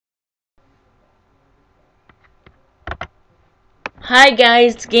Hi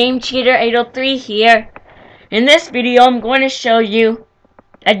guys, Game Cheater 803 here. In this video I'm going to show you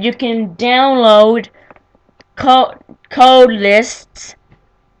that you can download code lists,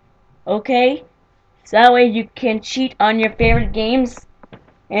 okay? So that way you can cheat on your favorite games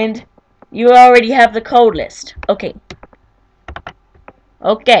and you already have the code list. Okay.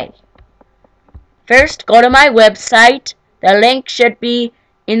 First, go to my website. The link should be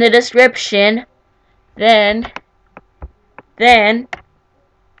in the description. Then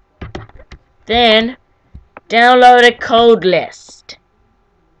download a code list.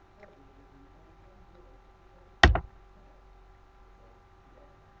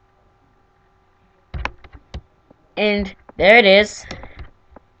 And there it is.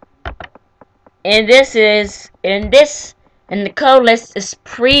 And the code list is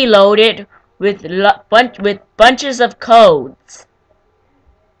preloaded with bunches of codes,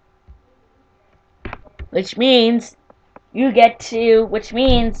 which means you get to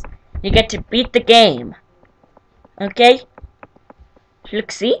beat the game. Okay?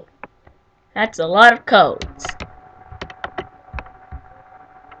 Look, see? That's a lot of codes.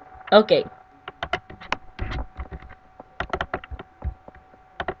 Okay.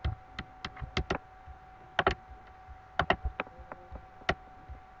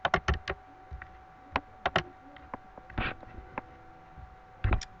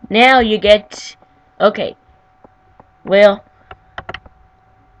 Now you get, okay,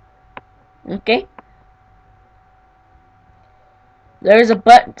 there's a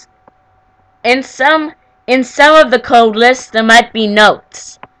button. In some of the code lists there might be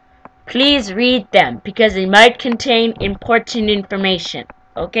notes. Please read them because they might contain important information,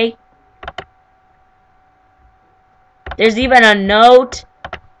 okay? There's even a note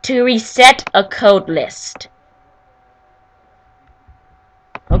to reset a code list.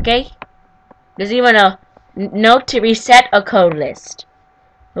 Okay? There's even a note to reset a code list.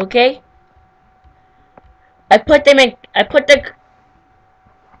 Okay?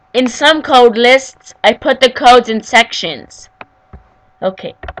 In some code lists, I put the codes in sections.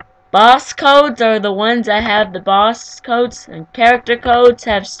 Okay. Boss codes are the ones that have the boss codes, and character codes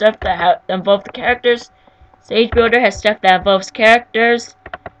have stuff that involve the characters. Stage Builder has stuff that involves characters.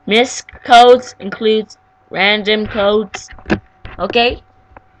 Misc codes includes random codes. Okay?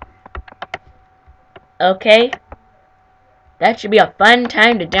 Okay? That should be a fun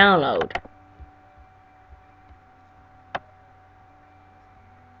time to download.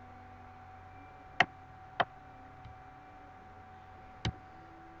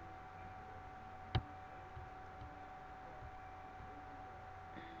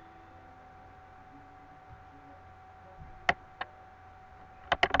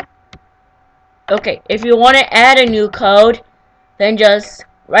 Okay, if you want to add a new code, then just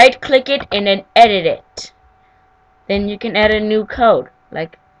right-click it and then edit it. Then you can add a new code,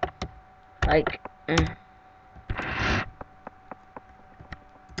 like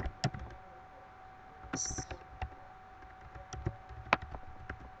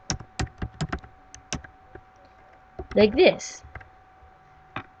this.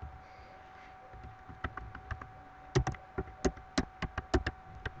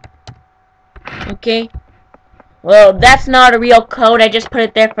 Okay. Well, that's not a real code. I just put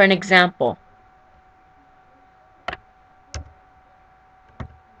it there for an example.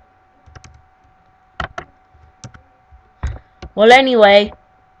 Well, anyway,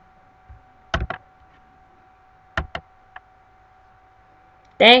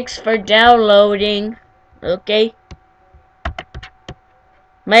 thanks for downloading. Okay.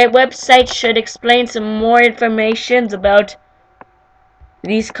 My website should explain some more information about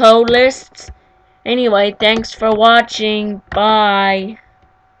these code lists. Anyway, thanks for watching. Bye.